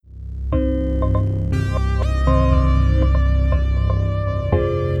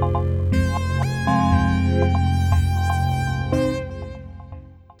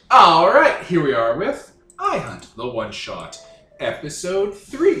here we are with I Hunt the One Shot, Episode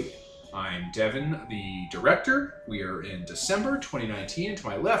 3. I'm Devin, the director. We are in December 2019, and to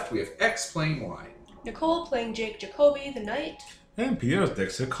my left we have X playing Y. Nicole playing Jake Jacoby, the knight. And Pierre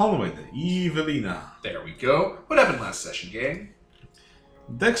Dexter Conway, the Evelina. There we go. What happened last session, gang?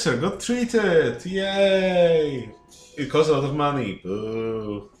 Dexter got treated! Yay! It cost a lot of money.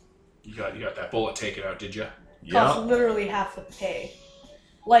 Boo. You got that bullet taken out, did you? Cost Yeah. literally half the pay.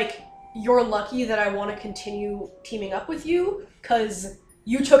 Like, you're lucky that I want to continue teaming up with you, because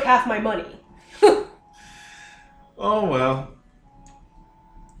you took half my money. Oh well.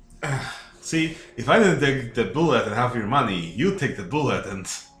 See, if I didn't take the bullet and have your money, you take the bullet and...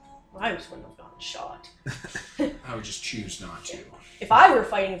 I just wouldn't have gotten shot. I would just choose not to. If I were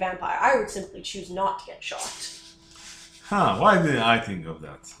fighting a vampire, I would simply choose not to get shot. Huh, why didn't I think of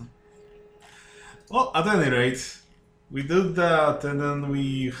that? Well, at any rate, we did that, and then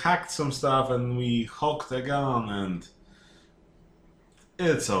we hacked some stuff, and we hooked a gun, and...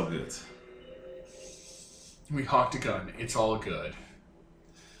 It's all good. We hawked a gun. It's all good.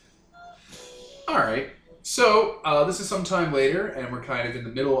 Alright, so this is sometime later, and we're kind of in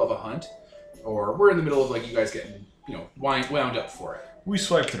the middle of a hunt. Or we're in the middle of, like, you guys getting, wound up for it. We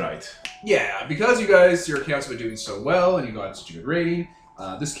swiped right. Yeah, because you guys, your accounts have been doing so well, and you got such a good rating,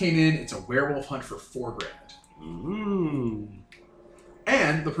 this came in, it's a werewolf hunt for $4,000. Ooh.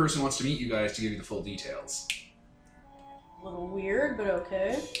 And the person wants to meet you guys to give you the full details. A little weird, but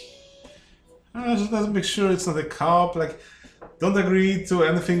okay. Just let's make sure it's not a cop, like, don't agree to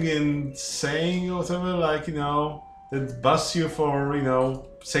anything in saying or whatever, like, that busts you for,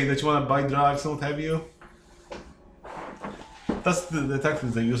 saying that you want to buy drugs and what have you. That's the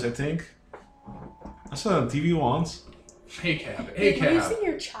tactics they use, I think. I saw it on TV once. Hey, Cab. Hey, You're Cab. using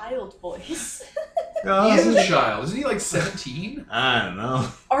your child voice. He is a child. Isn't he like 17? I don't know.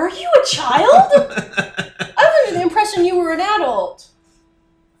 Are you a child? I was under the impression you were an adult.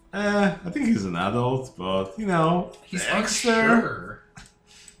 I think he's an adult, but, He's Dexter. unsure.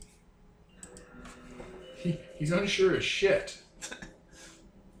 He's unsure as shit.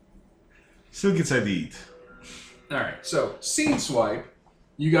 Still gets ID'd. Alright, so, scene swipe.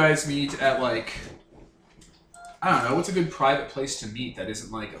 You guys meet at, like... I don't know, what's a good private place to meet that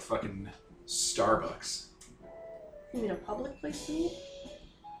isn't like a fucking Starbucks? You mean a public place to meet?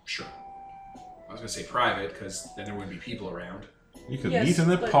 Sure. I was gonna say private, because then there wouldn't be people around. You could Yes, meet in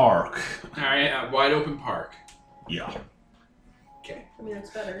the but- park. Alright, wide open park. Yeah. Okay. I mean, that's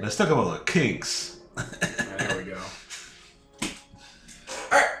better. Let's talk about the kinks. There we go.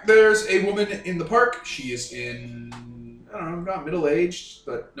 Alright, there's a woman in the park. She is in, I don't know, not middle-aged,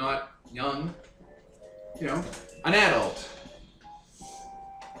 but not young. An adult.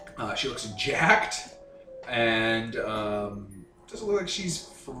 She looks jacked, and doesn't look like she's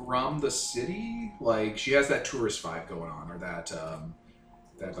from the city. Like, she has that tourist vibe going on, or that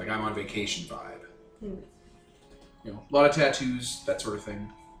like, I'm on vacation vibe. A lot of tattoos, that sort of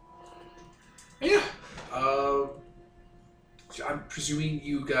thing. And yeah, I'm presuming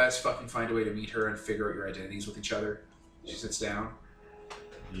you guys fucking find a way to meet her and figure out your identities with each other. She sits down.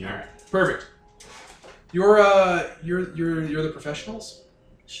 Yeah. All right, perfect. You're the professionals.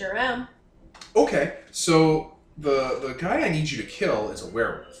 Sure am. Okay, so the guy I need you to kill is a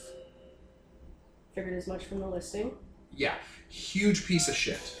werewolf. Figured as much from the listing. Yeah, huge piece of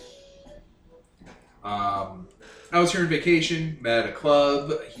shit. I was here on vacation, met at a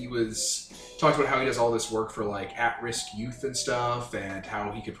club. He talked about how he does all this work for like at-risk youth and stuff, and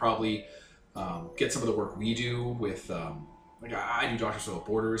how he could probably get some of the work we do with like I do Doctors Without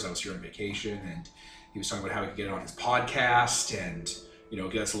Borders. I was here on vacation, and he was talking about how he could get it on his podcast, and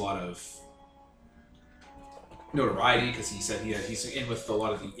get us a lot of notoriety because he said he's in with a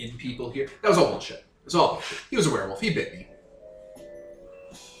lot of the in people here. That was all bullshit. It was all bullshit. He was a werewolf. He bit me.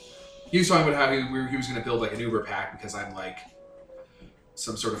 He was talking about how he was going to build like an Uber pack because I'm like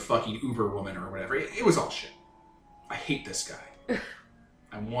some sort of fucking Uber woman or whatever. It was all shit. I hate this guy.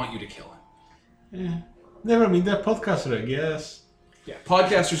 I want you to kill him. Yeah. Never meet that podcaster, I guess. Yeah,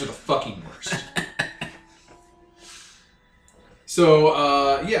 podcasters are the fucking worst.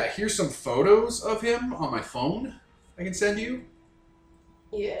 So, yeah, here's some photos of him on my phone I can send you.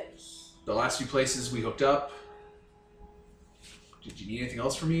 Yes. The last few places we hooked up. Did you need anything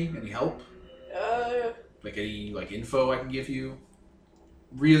else from me? Any help? Like any info I can give you?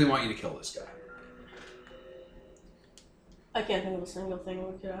 Really want you to kill this guy. I can't think of a single thing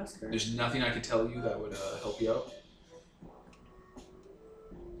we could ask her. There's nothing I could tell you that would help you out.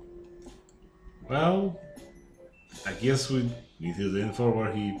 Well, I guess we need his info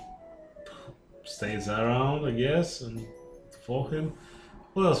where he stays around, I guess, and follow him.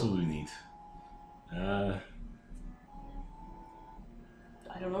 What else would we need? Uh,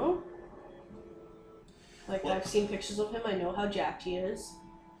 I don't know. Like, I've seen pictures of him, I know how jacked he is.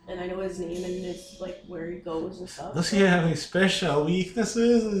 And I know his name and his, like, where he goes and stuff. does he have any special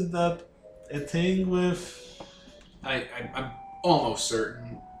weaknesses? Is that a thing with... I'm almost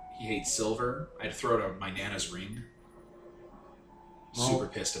certain he hates silver. I had to throw out my Nana's ring. Super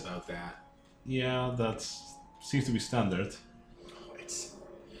pissed about that. Yeah, that seems to be standard. Oh,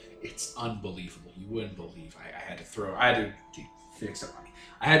 it's unbelievable. You wouldn't believe. I had to get fixed up.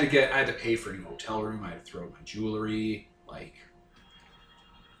 I had to pay for a new hotel room. I had to throw out my jewelry. Like,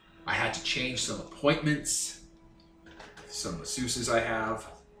 I had to change some appointments. Some masseuses I have.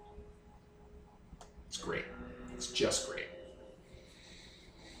 It's great. It's just great.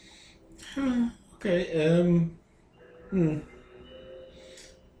 Okay,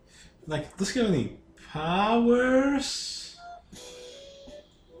 Like, does he have any powers?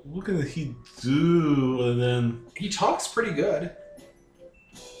 What can he do? And then... He talks pretty good.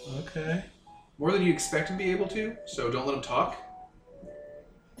 Okay. More than you expect him to be able to, so don't let him talk.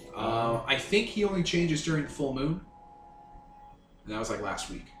 I think he only changes during the full moon. And that was like last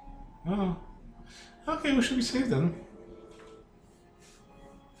week. Oh. Okay, we should be safe then.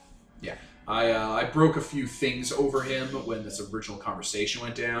 Yeah. I broke a few things over him when this original conversation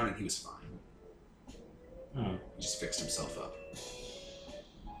went down, and he was fine. Oh. He just fixed himself up.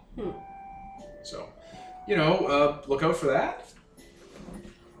 So, look out for that.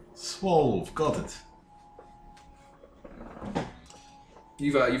 Swolf, got it.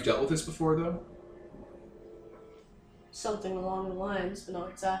 You've dealt with this before, though? Something along the lines, but not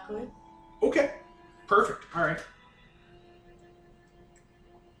exactly. Okay. Perfect. All right.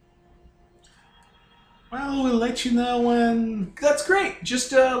 Well, we'll let you know when... That's great.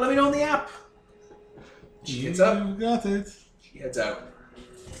 Just let me know on the app. She heads up. You got it. She heads out.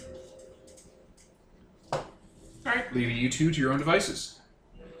 All right. Leaving you two to your own devices.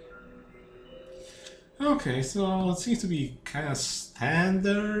 Okay, so it seems to be kind of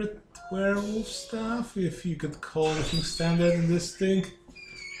standard werewolf stuff, if you could call anything standard in this thing.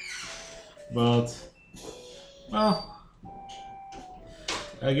 But, well,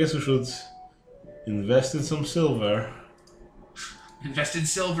 I guess we should invest in some silver. Invest in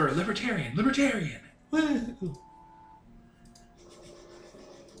silver. Libertarian.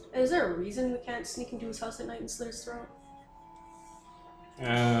 Is there a reason we can't sneak into his house at night and slit his throat?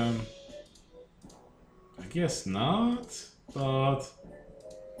 I guess not, but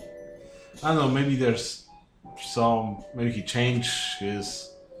I don't know, maybe there's maybe he changed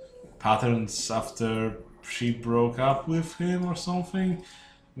his patterns after she broke up with him or something.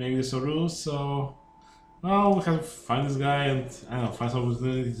 Maybe there's a rule, so, well, we have to find this guy and, I don't know, find some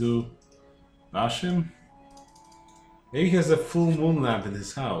opportunity to bash him. Maybe he has a full moon lamp in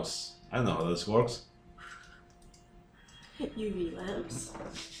his house. I don't know how this works. UV lamps.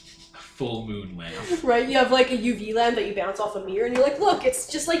 Full moon lamp. Right, you have like a UV lamp that you bounce off a mirror and you're like, look, it's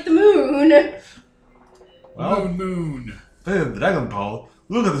just like the moon! Well, Moon. hey, Dragon Ball,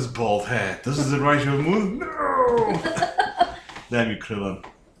 look at this bald head. Does it remind you of moon? No! Damn you, Krillin.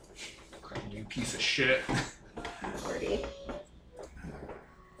 You piece of shit. Party.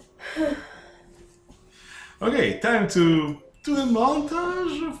 Okay, time to do the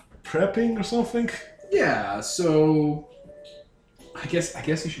montage of prepping or something. Yeah, so I guess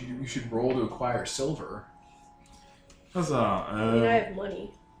you should roll to acquire silver. That's I mean, I have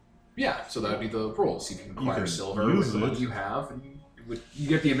money. Yeah, so that would be the roll. See if you can acquire can silver use with what it. you have, and you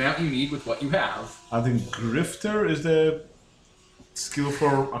get the amount you need with what you have. I think Grifter is the skill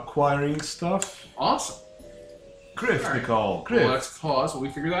for acquiring stuff. Awesome. Grift, All we right. call. Grift. Well, let's pause while we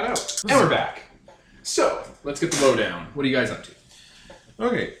figure that out. And we're back. So let's get the lowdown. What are you guys up to?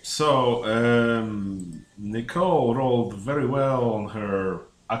 Okay, so Nicole rolled very well on her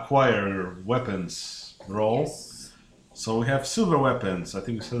acquire weapons roll. Yes. So we have silver weapons. I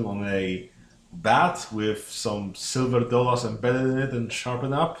think we set on a bat with some silver dollars embedded in it and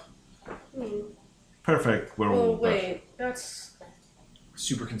sharpen up. Perfect Oh, werewolf. wait, that's...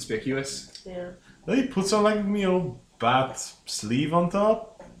 Super conspicuous. yeah. They put some bat sleeve on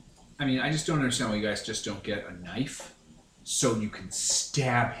top. I mean, I just don't understand why you guys just don't get a knife so you can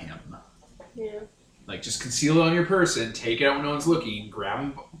stab him. Yeah. Like, just conceal it on your person, take it out when no one's looking, grab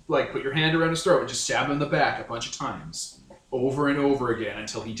him, like, put your hand around his throat and just stab him in the back a bunch of times. Over and over again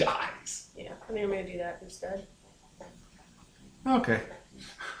until he dies. Yeah, I mean, I'm gonna do that instead. Okay.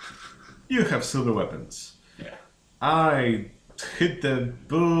 You have silver weapons. Yeah. I hit the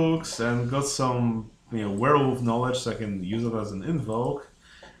books and got some werewolf knowledge so I can use it as an invoke.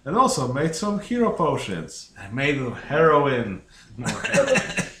 And also made some hero potions. I made of heroin.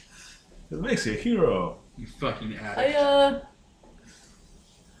 It makes you a hero. You fucking addict.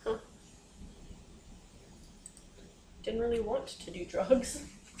 Didn't really want to do drugs.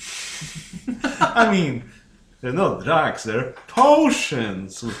 I mean, they're not drugs, they're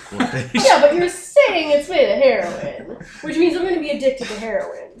potions with quotation. Yeah, but you're saying it's made of heroin, which means I'm going to be addicted to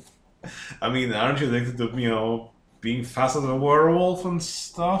heroin. I mean, aren't you addicted to, being fast as a werewolf and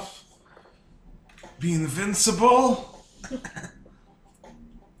stuff? Be invincible?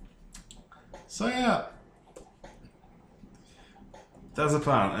 So yeah. That's the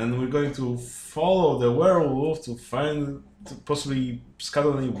plan, and we're going to follow the werewolf to possibly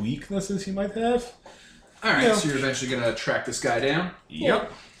scout any weaknesses he might have. Alright, Yeah. so you're eventually gonna track this guy down?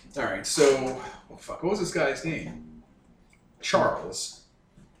 Yep. Alright, so... Oh, fuck, what was this guy's name? Charles.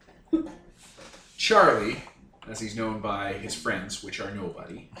 Charlie, as he's known by his friends, which are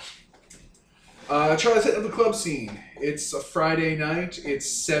nobody. Charlie's at the club scene. It's a Friday night. It's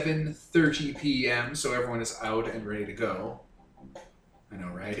 7:30 p.m., so everyone is out and ready to go. I know,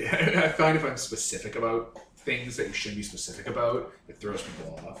 right? I find if I'm specific about things that you shouldn't be specific about, it throws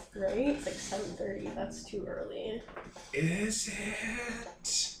people off. Right? It's like 7:30. That's too early. Is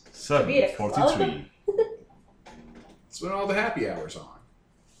it? To be at a club? 7:43. It's when all the happy hours on.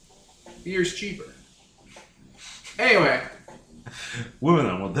 Beer's cheaper. Anyway. Women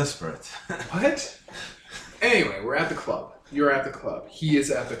are more desperate. What? Anyway, we're at the club. You're at the club. He is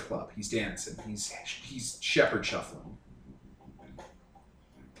at the club. He's dancing. He's shepherd shuffling.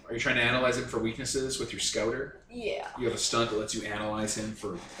 Are you trying to analyze him for weaknesses with your scouter? Yeah. You have a stunt that lets you analyze him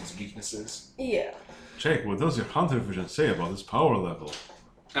for his weaknesses. Yeah. Jake, what does your hunter vision say about his power level?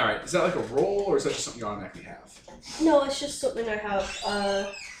 Alright, is that like a roll, or is that just something you automatically have? No, it's just something I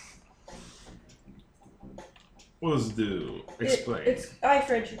have. What does it do? Explain. It's eye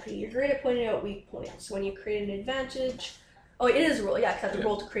for entropy. You're great at pointing out weak points. When you create an advantage... Oh, it is a roll. Yeah, because I have to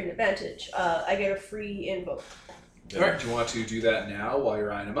roll to create an advantage. I get a free invoke. Alright, do you want to do that now while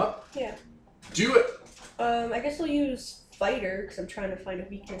you're eyeing him up? Yeah. Do it! I guess I'll use fighter, because I'm trying to find a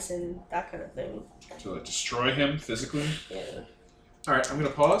weakness in that kind of thing. To destroy him physically? Yeah. Alright, I'm going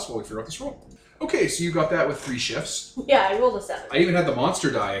to pause while we figure out this roll. Okay, so you got that with 3 shifts. Yeah, I rolled a 7. I even had the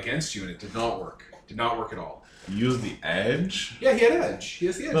monster die against you, and it did not work. Did not work at all. Use the edge? Yeah, he had edge. He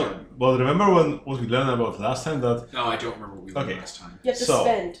has the edge on No, him. but remember what we learned about last time? That No, I don't remember what we learned Okay. last time. You have to So-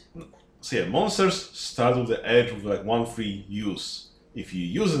 spend. So yeah, monsters start with the edge with like 1 free use. If you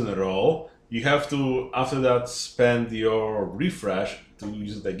use it in a roll, you have to, after that, spend your refresh to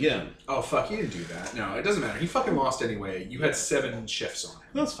use it again. Oh, fuck, he didn't do that. No, it doesn't matter. He fucking lost anyway. You had 7 shifts on him.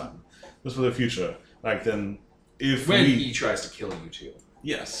 That's fine. That's for the future. Like then, if When we... he tries to kill you, too.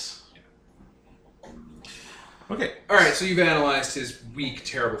 Yes. Okay. Alright, so you've analyzed his weak,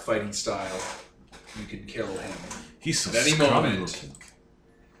 terrible fighting style. You can kill him. He's so At any scrawny moment. looking.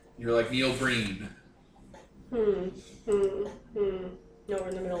 You're like Neil Breen. No, we're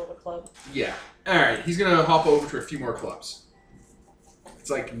in the middle of a club. Yeah. Alright, he's gonna hop over to a few more clubs. It's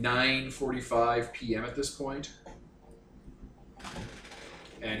like 9:45 p.m. at this point.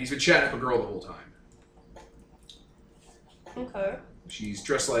 And he's been chatting up a girl the whole time. Okay. She's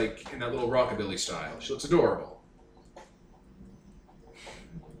dressed like in that little rockabilly style. She looks adorable.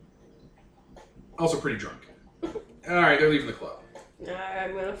 Also pretty drunk. Alright, they're leaving the club.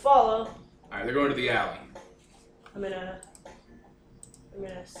 I'm gonna follow. Alright, they're going to the alley. I'm gonna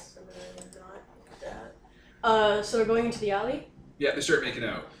not do that. So we're going into the alley? Yeah, they start making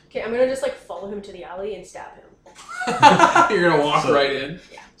out. Okay, I'm gonna just like follow him to the alley and stab him. You're gonna walk So- right in.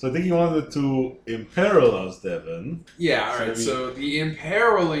 So I think you wanted to imperil us, Devin. Yeah, So alright, we- so the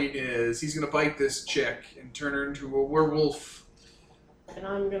imperiling is he's gonna bite this chick and turn her into a werewolf. And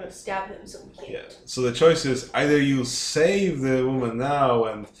I'm gonna stab him so we can't. Yeah. So the choice is either you save the woman now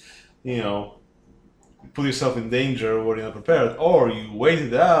and, put yourself in danger or you're not prepared, or you wait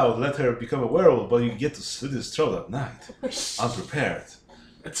it out, let her become a werewolf, but you get to slit his throat at night, unprepared.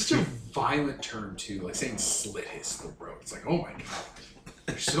 That's such a violent term too, like saying slit his throat. It's like, oh my god.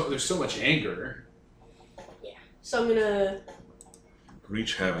 There's so much anger. So I'm gonna.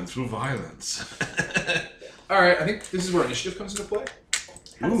 Reach heaven through violence. Alright, I think this is where initiative comes into play.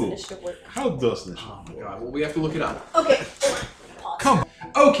 How does Ooh. initiative work? How does this Oh my work? god, well we have to look it up. Okay. Pause. Come.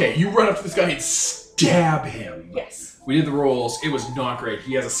 Okay, you run up to this guy and stab him. Yes. We did the rolls. It was not great.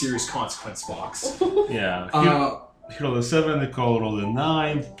 He has a serious consequence box. Yeah. Uh, He rolled a 7, Nicole rolled a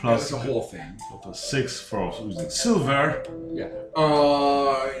 9, that's plus the whole thing. a 6 for using silver. Yeah.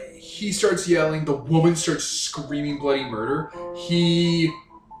 He starts yelling. The woman starts screaming bloody murder. He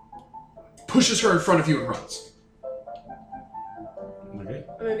pushes her in front of you and runs. Okay.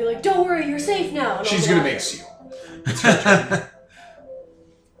 I'm gonna be like, don't worry, you're safe now. And She's I'll gonna go mace after you.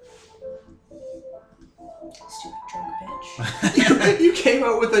 You came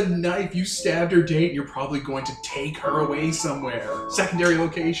out with a knife, you stabbed her date, and you're probably going to take her away somewhere. Secondary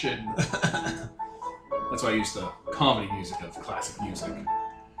location. That's why I use the comedy music of classic music.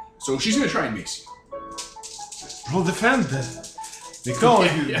 So she's going to try and miss you. Roll defend.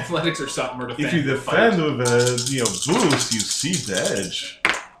 Because Yeah, athletics or something, or defend. if you defend with a boost, you see the edge.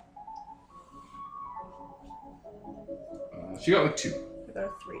 She got like 2. I got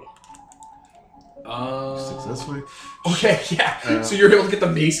a 3. Successfully. Okay, yeah. So you're able to get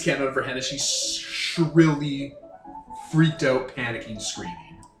the mace cannon out of her hand, and she's shrilly, freaked out, panicking, screaming.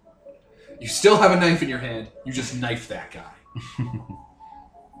 You still have a knife in your hand. You just knifed that guy. I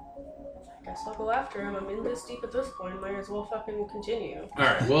guess I'll go after him. I'm in this deep at this point. Might as well fucking continue. All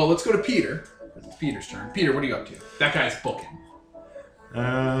right. Well, let's go to Peter. It's Peter's turn. Peter, what are you up to? That guy's booking.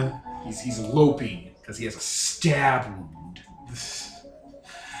 He's loping because he has a stab wound.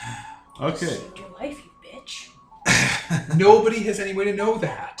 Okay. Saved your life, you bitch. Nobody has any way to know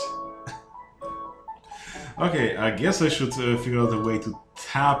that. Okay, I guess I should figure out a way to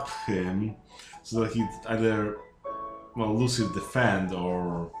tap him so that he'd either, well, lose his defend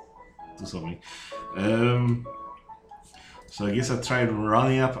or do something. So I guess I tried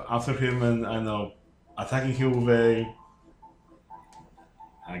running up after him and I know attacking him with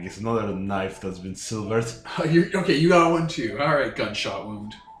I guess another knife that's been silvered. Okay, you got one too. All right, gunshot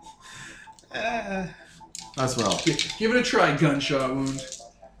wound. As well. Give it a try, gunshot wound.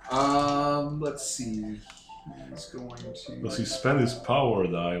 Let's see. He's going to. Does he spend his power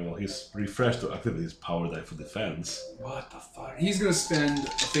die? Well, he's refreshed to activate his power die for defense. What the fuck? He's gonna spend a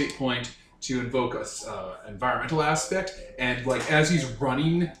fate point to invoke a environmental aspect, and like as he's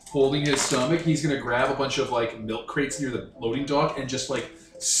running, holding his stomach, he's gonna grab a bunch of like milk crates near the loading dock and just like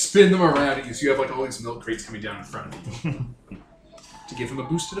spin them around at you, so you have like all these milk crates coming down in front of you to give him a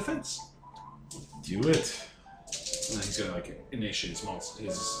boost to defense. Do it. And then he's gonna like initiate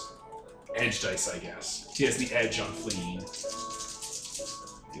his edge dice, I guess. He has the edge on fleeing.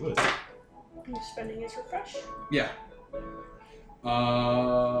 Do it. I'm spending his refresh. Yeah. 6,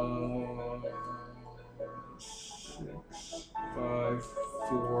 5,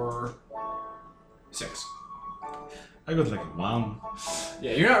 4, 6. I got like a 1.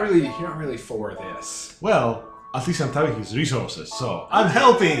 Yeah, you're not really for this. Well, at least I'm tapping his resources, so I'm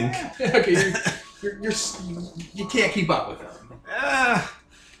helping. Okay, you can't keep up with him.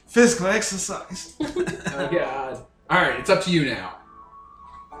 Physical exercise. Oh god. All right, it's up to you now.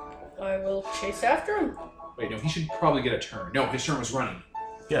 I will chase after him. Wait, no, he should probably get a turn. No, his turn was running.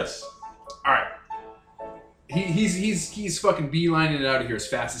 Yes. All right. He's fucking beelining it out of here as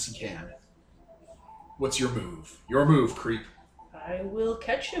fast as he can. What's your move? Your move, creep. I will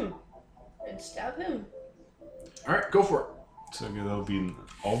catch him and stab him. All right, go for it. So that'll be an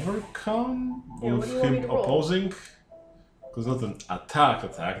overcome Yeah, what with do you want me him to roll? opposing. Because not an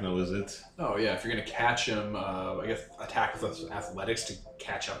attack now, is it? Oh yeah, if you're gonna catch him, I guess attack with athletics to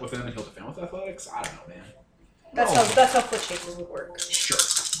catch up with him, and he'll defend with athletics. I don't know, man. That's how foot chases would work. Sure.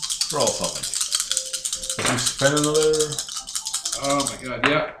 Roll something. Did you spend another? Oh my god,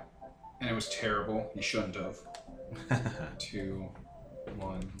 yeah. And it was terrible. You shouldn't have. 2,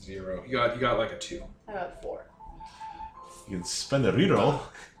 1, 0. You got like a 2. I got 4. You can spend a reroll.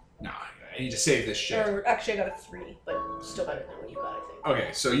 Nah, I need to save this shit. Or actually, I got a 3, but still better than what you got, I think.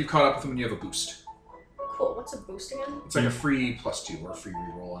 Okay, so you caught up with him and you have a boost. Cool. What's a boost again? It's like a free +2 or a free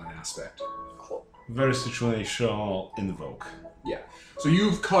reroll on an aspect. Cool. Very situational invoke. Yeah. So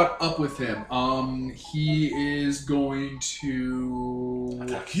you've caught up with him. He is going to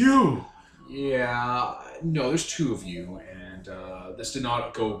Attack you! Yeah. No, there's 2 of you, and this did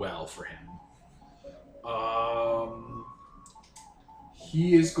not go well for him.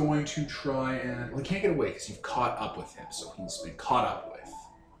 He is going to try and... Well, he can't get away because you've caught up with him, so he's been caught up with.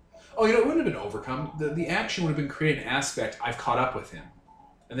 Oh, you know, it wouldn't have been overcome. The action would have been create an aspect, I've caught up with him.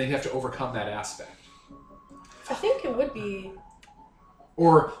 And then you have to overcome that aspect. I think it would be...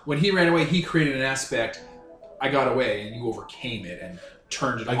 Or when he ran away, he created an aspect, I got away, and you overcame it and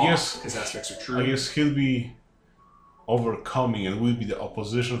turned it I off. guess- His aspects are true. I guess he'll be overcoming and will be the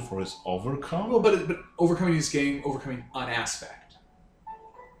opposition for his overcome? Well, but overcoming this game, overcoming an aspect.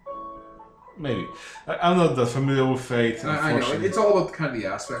 Maybe. I'm not that familiar with Fate, I know. unfortunately. It's all about kind of the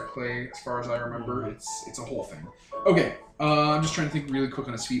aspect play, as far as I remember. It's a whole thing. Okay, I'm just trying to think really quick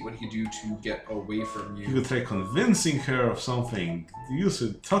on his feet what he could do to get away from You you. could try convincing her of something. Use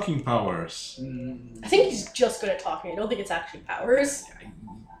her talking powers. I think he's just good at talking. I don't think it's actually powers.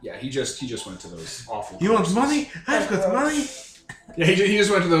 Yeah, he just went to those awful. You want courses. money? I've got money! Yeah, he just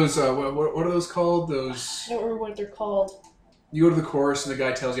went to those. What are those called? Those. I don't remember what they're called. You go to the course and the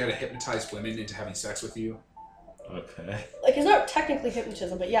guy tells you how to hypnotize women into having sex with you. Okay. Like, it's not technically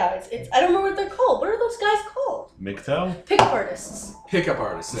hypnotism, but yeah, it's I don't know what they're called. What are those guys called? MGTOW? Pickup artists. Pickup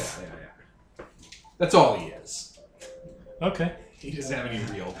artist. Yeah. That's all he is. Okay. He doesn't have any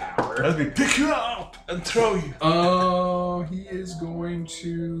real power. Let me pick you up and throw you. He is going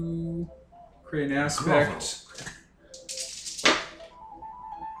to create an aspect.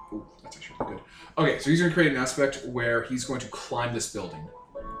 Ooh, that's actually good. Okay, so he's going to create an aspect where he's going to climb this building.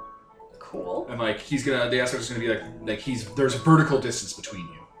 Cool. And like the aspect is gonna be like there's a vertical distance between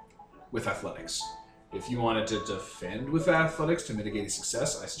you with athletics. If you wanted to defend with athletics to mitigate his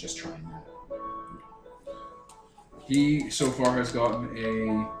success, I suggest trying that. He so far has gotten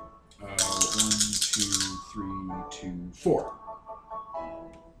a 1, 2, 3, 2, 4.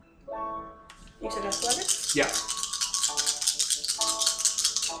 You said athletics? Yeah.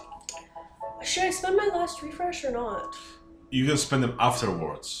 Should I spend my last refresh or not? You can spend them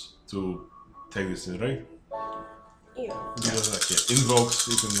afterwards to take this in, right? Yeah. Because like invokes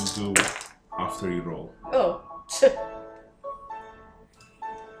you can do after you roll. Oh. There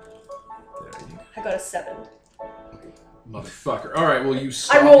you I got a 7. Motherfucker. Alright, well you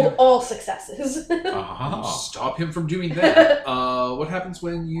stop I rolled him. all successes. Aha. Stop him from doing that. What happens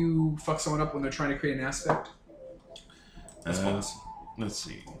when you fuck someone up when they're trying to create an aspect? That's false. Let's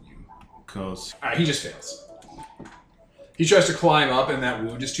see. Because Alright, he just fails. He tries to climb up, and that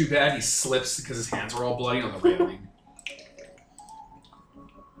wound is too bad. He slips because his hands are all bloody on the railing.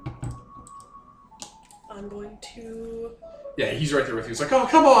 I'm going to... Yeah, he's right there with you. He's like, oh,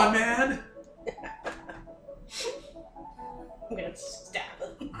 come on, man! I'm gonna stab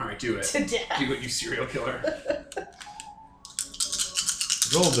him. Alright, do it. To death. Do it, you serial killer.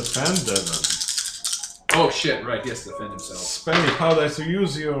 roll defend then. Oh, shit, right. He has to defend himself. Spend your power dice to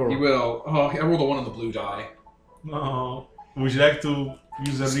use your. He will. Oh, I rolled a 1 on the blue die. No. Would you like to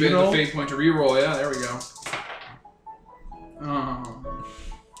use a Spend the reroll? fate point to reroll. Yeah, there we go.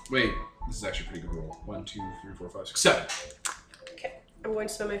 Wait, this is actually a pretty good roll. 1, 2, 3, 4, 5, 6, 7. Okay. I'm going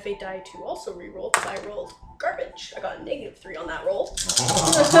to spend my fate die to also reroll because I rolled garbage. I got a -3 on that roll.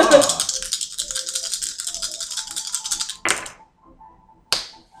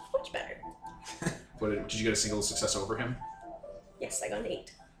 Much better. Did you get a single success over him? Yes, I got an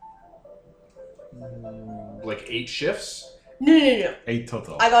 8. Like 8 shifts? No. 8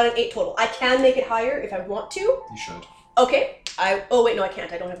 total. I got an 8 total. I can make it higher if I want to. You should. Okay. Oh wait, no, I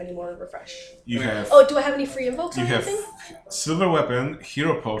can't. I don't have any more refresh. You have. Oh, do I have any free invokes or You have anything? silver weapon,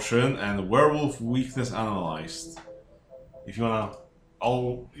 hero potion, and werewolf weakness analyzed. If you wanna,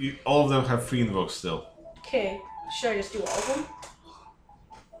 all of them have free invokes still. Okay. Should I just do all of them?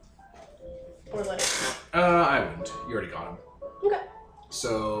 Or like... I wouldn't. You already got him. Okay.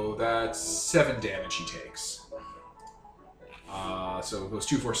 So that's 7 damage he takes. So it goes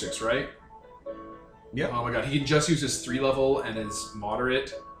 2, 4, 6, right? Yep. Oh my god, he can just use his 3 level and his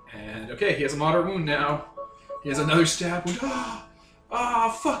moderate. And okay, he has a moderate wound now. He has another stab wound.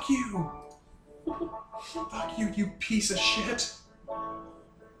 Fuck you! Fuck you, you piece of shit!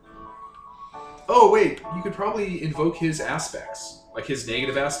 Oh wait, you could probably invoke his aspects. Like his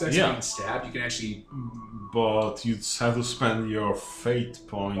negative aspects, Yeah. being stabbed, you can actually... But you'd have to spend your fate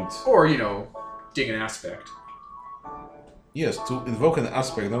point. Or, you know, dig an aspect. Yes, to invoke an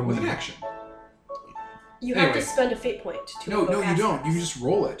aspect With normally. an action. You have to Anyway. spend a fate point to No, invoke you don't. You aspects. can just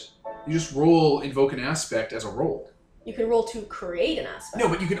roll it. You just roll invoke an aspect as a roll. You can roll to create an aspect. No,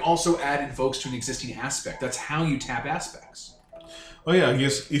 but you can also add invokes to an existing aspect. That's how you tap aspects. Oh yeah, I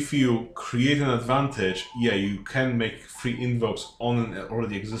guess if you create an advantage, yeah, you can make free invokes on an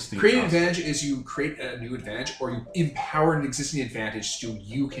already existing. Create an aspect. advantage is you create a new advantage, or you empower an existing advantage so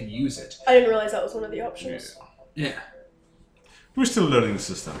you can use it. I didn't realize that was one of the options. Yeah, We're still learning the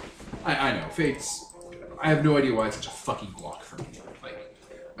system. I know. Fates. I have no idea why it's such a fucking block for me. Like,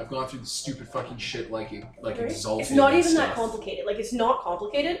 I've gone through the stupid fucking shit like Right? Exalted. It's not and even that stuff. complicated. Like, it's not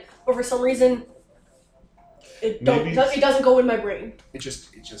complicated, but for some reason, it Maybe- doesn't go in my brain. It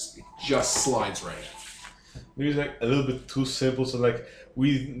just slides right. Maybe it's like a little bit too simple, so like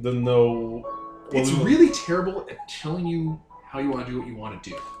we don't know. what It's we- really terrible at telling you how you want to do what you want to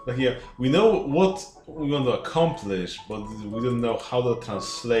do. Like yeah, we know what we want to accomplish, but we don't know how that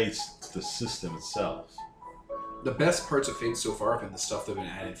translates to the system itself. The best parts of Fate so far have been the stuff that have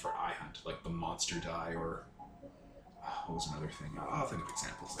been added for iHunt, like the monster die or... what was another thing? I'll think of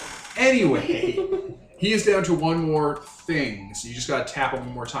examples later. Anyway, he is down to one more thing, so you just gotta tap him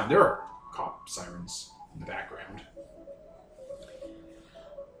one more time. There are cop sirens in the background.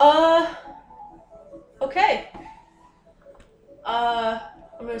 Okay.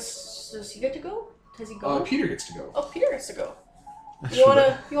 Does he get to go? Has he gone? Peter gets to go. Oh, Peter gets to go. You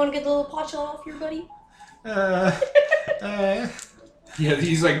wanna get the little pot shot off your buddy? Uh, uh, Yeah,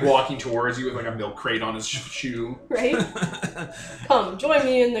 he's like walking towards you with like a milk crate on his shoe. Right? Come, join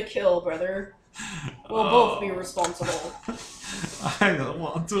me in the kill, brother. We'll both be responsible. I don't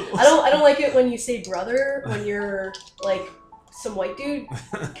want to. I don't like it when you say brother when you're like some white dude,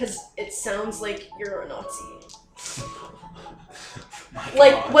 because it sounds like you're a Nazi.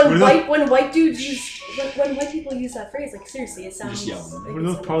 Like when white dudes use when white people use that phrase, like seriously, it sounds. We're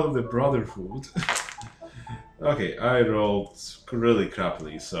not part of the brotherhood. Okay, I rolled really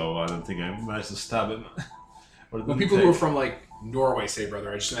crappily, so I don't think I managed to stab him. When people who are from like Norway say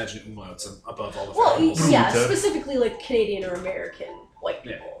brother, I just imagine umlauts above all the Well, vowels. yeah, specifically like Canadian or American white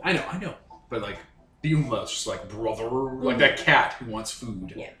Yeah, people. I know. But like the umlaut's just like brother, like that cat who wants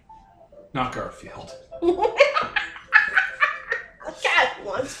food. Yeah. Not Garfield. A cat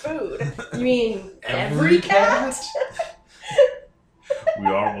wants food. You mean every cat? We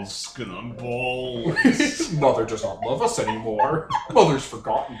are all skin and bones. Mother does not love us anymore. Mother's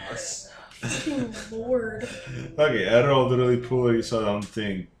forgotten us. Fucking Lord. Okay, I rolled really poorly, so I don't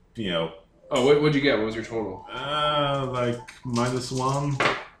think, Oh, what'd you get? What was your total? like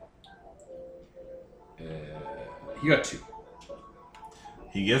 -1. You got 2.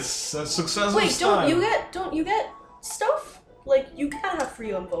 He gets a success. Wait, don't you get stuff? Like you can have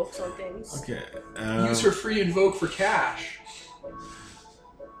free invokes on things. Okay. Use her free invoke for cash.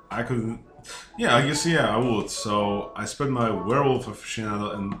 I could. Yeah, I guess I would. So I spent my werewolf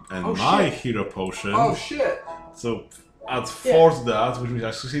aficionado and Oh, my shit. hero potion. Oh shit! So add 4 to that, which means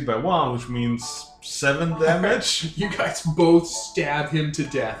I succeed by 1, which means 7 damage. You guys both stab him to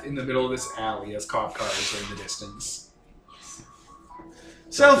death in the middle of this alley as cop cars are in the distance.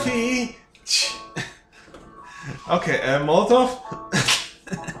 Selfie. Okay, Molotov.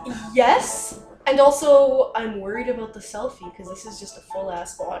 Yes, and also I'm worried about the selfie because this is just a full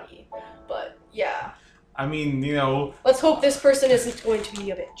ass body. But yeah, I mean, let's hope this person isn't going to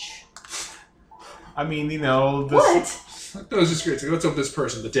be a bitch. This. What? That was just great. So let's hope this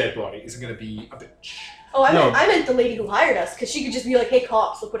person, the dead body, isn't going to be a bitch. Oh, No. I meant the lady who hired us because she could just be like, "Hey,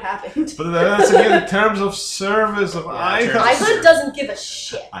 cops, look what happened." But that's again in terms of service of Yeah, terms of I. iHunt doesn't give a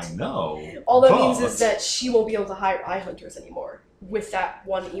shit. I know. All that means but- is that she won't be able to hire iHunters anymore with that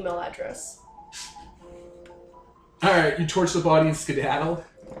one email address. Alright, you torch the body and skedaddle.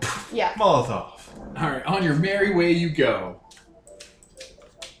 Yeah. Molotov. Alright, on your merry way you go.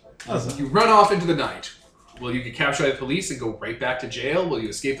 That's You run off into the night. Will you get captured by the police and go right back to jail? Will you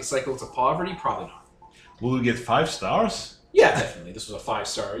escape the cycles of poverty? Probably not. Will we get 5 stars? Yeah, definitely. This was a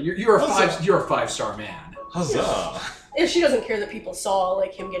 5-star. You're a Huzzah. you're a 5-star man. Huzzah! And she doesn't care that people saw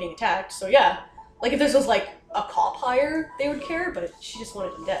like him getting attacked, so yeah. Like if this was like a cop hire, they would care, but she just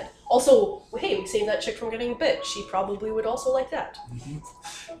wanted him dead. Also, hey, we saved that chick from getting bit. She probably would also like that.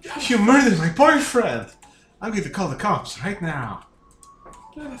 You murdered my boyfriend! I'm going to call the cops right now.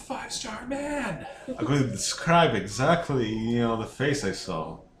 I'm a 5-star man. I'm going to describe exactly, the face I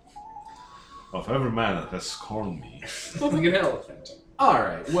saw of every man that has scorned me. Like an elephant.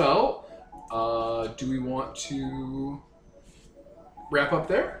 Alright, well, do we want to wrap up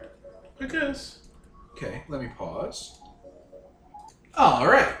there? I guess. Okay, let me pause.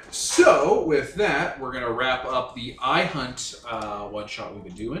 Alright, so with that, we're going to wrap up the iHunt one-shot we've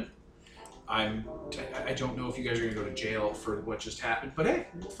been doing. I don't know if you guys are going to go to jail for what just happened, but hey,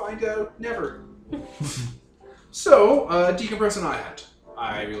 we'll find out never. So, Decompress and iHunt.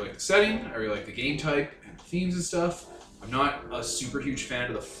 I really like the setting, I really like the game type and the themes and stuff. I'm not a super huge fan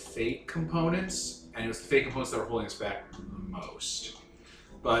of the fake components, and it was the fake components that were holding us back the most.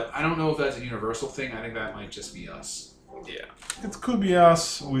 But I don't know if that's a universal thing, I think that might just be us. Yeah. It could be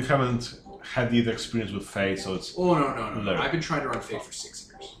us. We haven't had the experience with Faye, so it's... Oh, no. Learn. I've been trying to run Fate for 6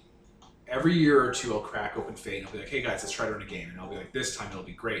 years. Every year or two, I'll crack open Fate and I'll be like, hey guys, let's try to run a game. And I'll be like, this time it'll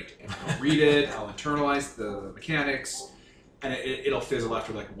be great. And I'll read it, I'll internalize the mechanics, and it'll fizzle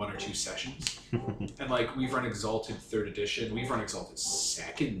after like 1 or 2 sessions. And like, we've run Exalted 3rd Edition, we've run Exalted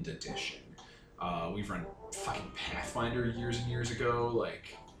 2nd Edition, we've run fucking Pathfinder years and years ago.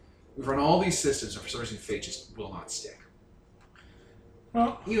 Like, we've run all these systems, and for some reason, Fate just will not stick.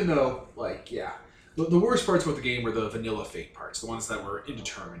 Well, Even though, like, yeah. The worst parts about the game were the vanilla Fate parts, the ones that were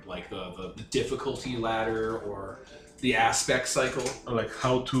indeterminate, like the difficulty ladder or the aspect cycle. like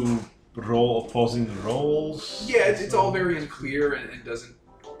how to roll opposing rolls. Yeah, it's all very unclear and doesn't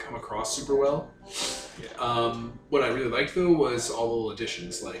come across super well. What I really liked, though, was all the little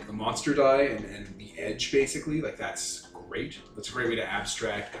additions, like the monster die and the edge, basically. Like, that's great. That's a great way to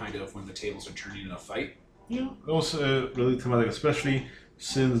abstract kind of when the tables are turning in a fight. Yeah, it was really thematic, especially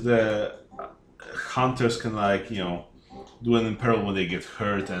since the hunters can, like, do an imperil when they get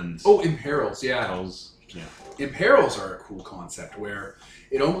hurt and Oh, imperils, yeah. cause Yeah. Imperils are a cool concept where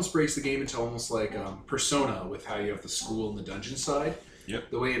it almost breaks the game into almost like Persona with how you have the school and the dungeon side.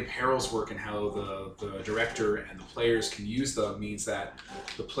 Yep. The way Imperils work and how the director and the players can use them means that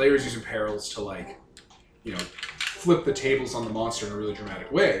the players use Imperils to like, you know, flip the tables on the monster in a really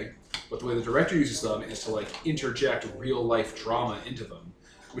dramatic way. But the way the director uses them is to like interject real life drama into them,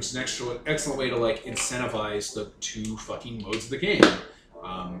 which is an excellent way to like incentivize the two fucking modes of the game.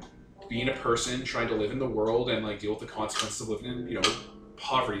 Being a person trying to live in the world and like deal with the consequences of living in, you know,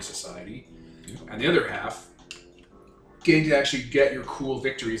 poverty society, and the other half getting to actually get your cool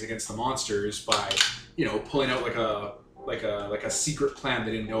victories against the monsters by, you know, pulling out like a secret plan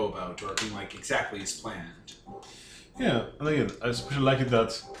they didn't know about, or being like exactly as planned. Yeah, and again, I especially like it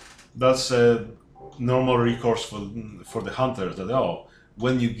that that's a normal recourse for the hunters. That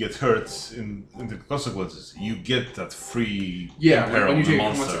when you get hurt in the consequences, you get that free imperil when you on the take a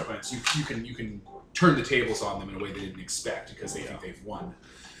monster. consequence, you can turn the tables on them in a way they didn't expect because they think they've won.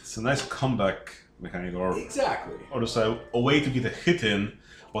 It's a nice comeback mechanic, or Exactly. just a way to get a hit in,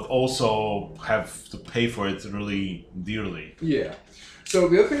 but also have to pay for it really dearly. Yeah. So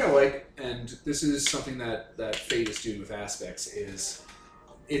the other thing I like, and this is something that Fate is doing with Aspects, is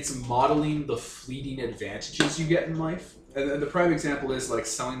it's modeling the fleeting advantages you get in life. And the prime example is like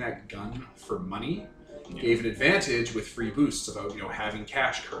selling that gun for money gave an advantage with free boosts about, you know, having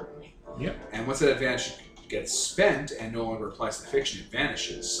cash currently. Yep. And once that advantage gets spent and no longer applies to fiction, it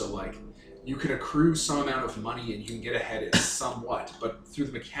vanishes. So like you can accrue some amount of money and you can get ahead somewhat, but through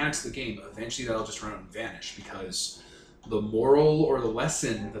the mechanics of the game, eventually that'll just run out and vanish because the moral or the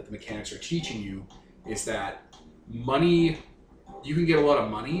lesson that the mechanics are teaching you is that money, you can get a lot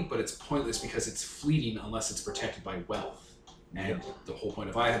of money, but it's pointless because it's fleeting unless it's protected by wealth. And the whole point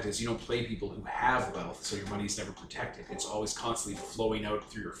of iHunt is you don't play people who have wealth, so your money's never protected. It's always constantly flowing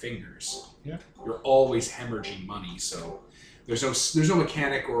out through your fingers. Yeah. You're always hemorrhaging money, so there's no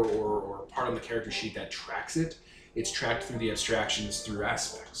mechanic or part on the character sheet that tracks it. It's tracked through the abstractions through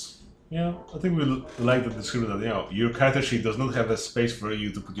aspects. Yeah, I think we like the description that, you know, your character sheet does not have a space for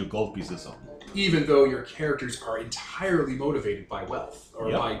you to put your gold pieces on. Even though your characters are entirely motivated by wealth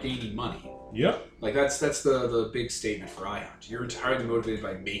or by gaining money. Yeah. Like that's the big statement for iHunt. You're entirely motivated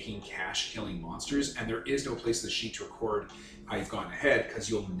by making cash killing monsters, and there is no place in the sheet to record how you've gotten ahead because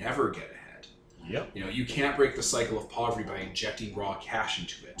you'll never get ahead. Yep. You know, you can't break the cycle of poverty by injecting raw cash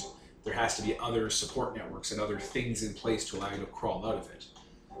into it. There has to be other support networks and other things in place to allow you to crawl out of it.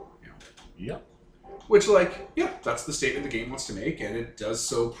 You know. Yep. Which, like, yeah, that's the statement the game wants to make, and it does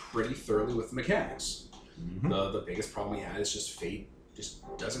so pretty thoroughly with the mechanics. Mm-hmm. The biggest problem we had is just Fate just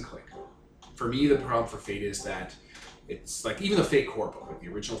doesn't click. For me, the problem for Fate is that it's like, even the Fate core book, like the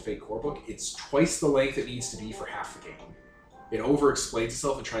original Fate core book, it's twice the length it needs to be for half the game. It over-explains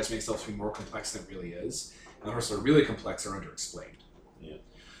itself and tries to make itself to be more complex than it really is, and the parts that are really complex are under-explained. Yeah.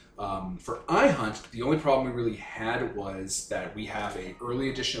 For iHunt, the only problem we really had was that we have an early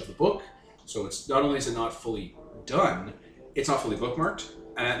edition of the book, so it's not only is it not fully done, it's not fully bookmarked,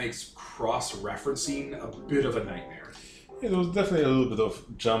 and that makes cross-referencing a bit of a nightmare. Yeah, there was definitely a little bit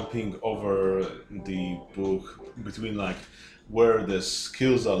of jumping over the book between like where the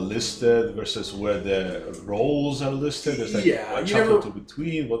skills are listed versus where the roles are listed. There's like a chapter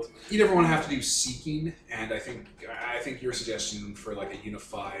between. But you never want to have to do seeking, and I think your suggestion for like a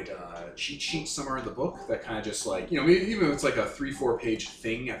unified cheat sheet somewhere in the book that kind of just like, you know, even if it's like a 3-4 page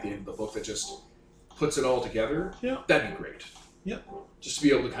thing at the end of the book that just puts it all together, that'd be great. Yeah. Just to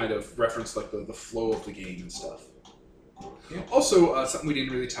be able to kind of reference like the flow of the game and stuff. Yeah. Also, something we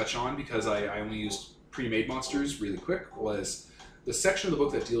didn't really touch on because I only used pre-made monsters really quick was the section of the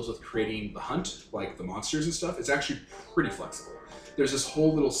book that deals with creating the hunt, like the monsters and stuff. It's actually pretty flexible. There's this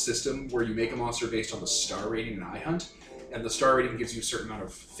whole little system where you make a monster based on the star rating in iHunt, and the star rating gives you a certain amount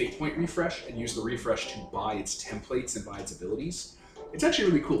of fate point refresh, and use the refresh to buy its templates and buy its abilities. It's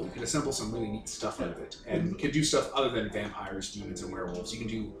actually really cool. You can assemble some really neat stuff out of it, and you can do stuff other than vampires, demons, and werewolves. You can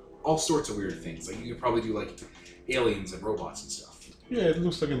do all sorts of weird things. Like you could probably do like aliens and robots and stuff. Yeah, it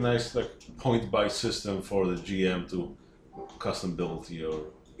looks like a nice like point-buy system for the GM to custom build your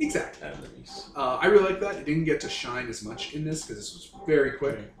enemies. I really like that. It didn't get to shine as much in this because this was very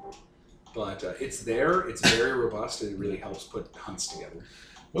quick. But it's there, it's very robust, and it really helps put hunts together.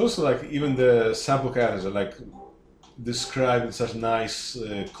 But also, like, even the sample characters are like described in such nice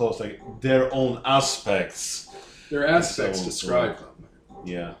colors, like their own aspects. Their aspects describe them.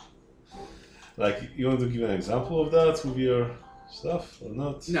 Yeah. Like, you want to give an example of that with your stuff or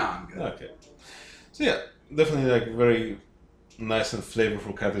not? No, I'm good. Okay. So yeah, definitely like very nice and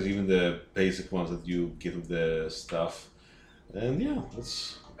flavorful characters, even the basic ones that you get with the stuff. And yeah,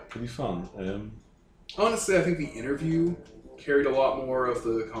 that's pretty fun. Honestly, I think the interview carried a lot more of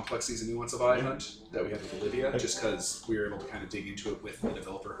the complexities and nuance of iHunt that we had with Olivia, just because we were able to kind of dig into it with the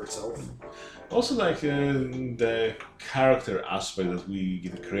developer herself. Also, like the character aspect that we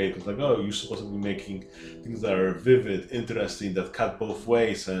get to create was like, oh, you're supposed to be making things that are vivid, interesting, that cut both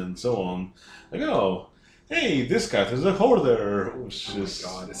ways, and so on. Like, oh, hey, this character's a hoarder, which Oh my is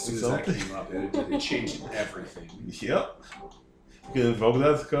god, as soon as that came up, it changed everything. Yep. You can invoke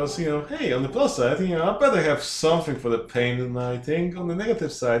that because, hey, on the plus side, I better have something for the pain, and I think on the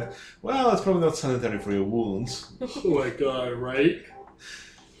negative side, well, it's probably not sanitary for your wounds. Oh my god, right?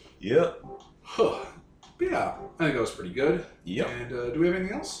 Yep. But yeah, I think that was pretty good. Yep. And do we have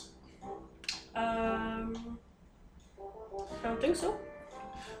anything else? I don't think so.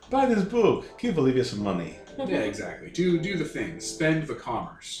 Buy this book. Give Olivia some money. Yeah, exactly. Do the thing. Spend the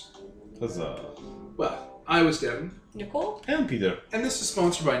commerce. Huzzah. Well, I was Devin. Nicole? And Peter. And this is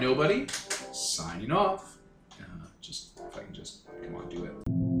sponsored by Nobody. Signing off. If I can just, come on, do it.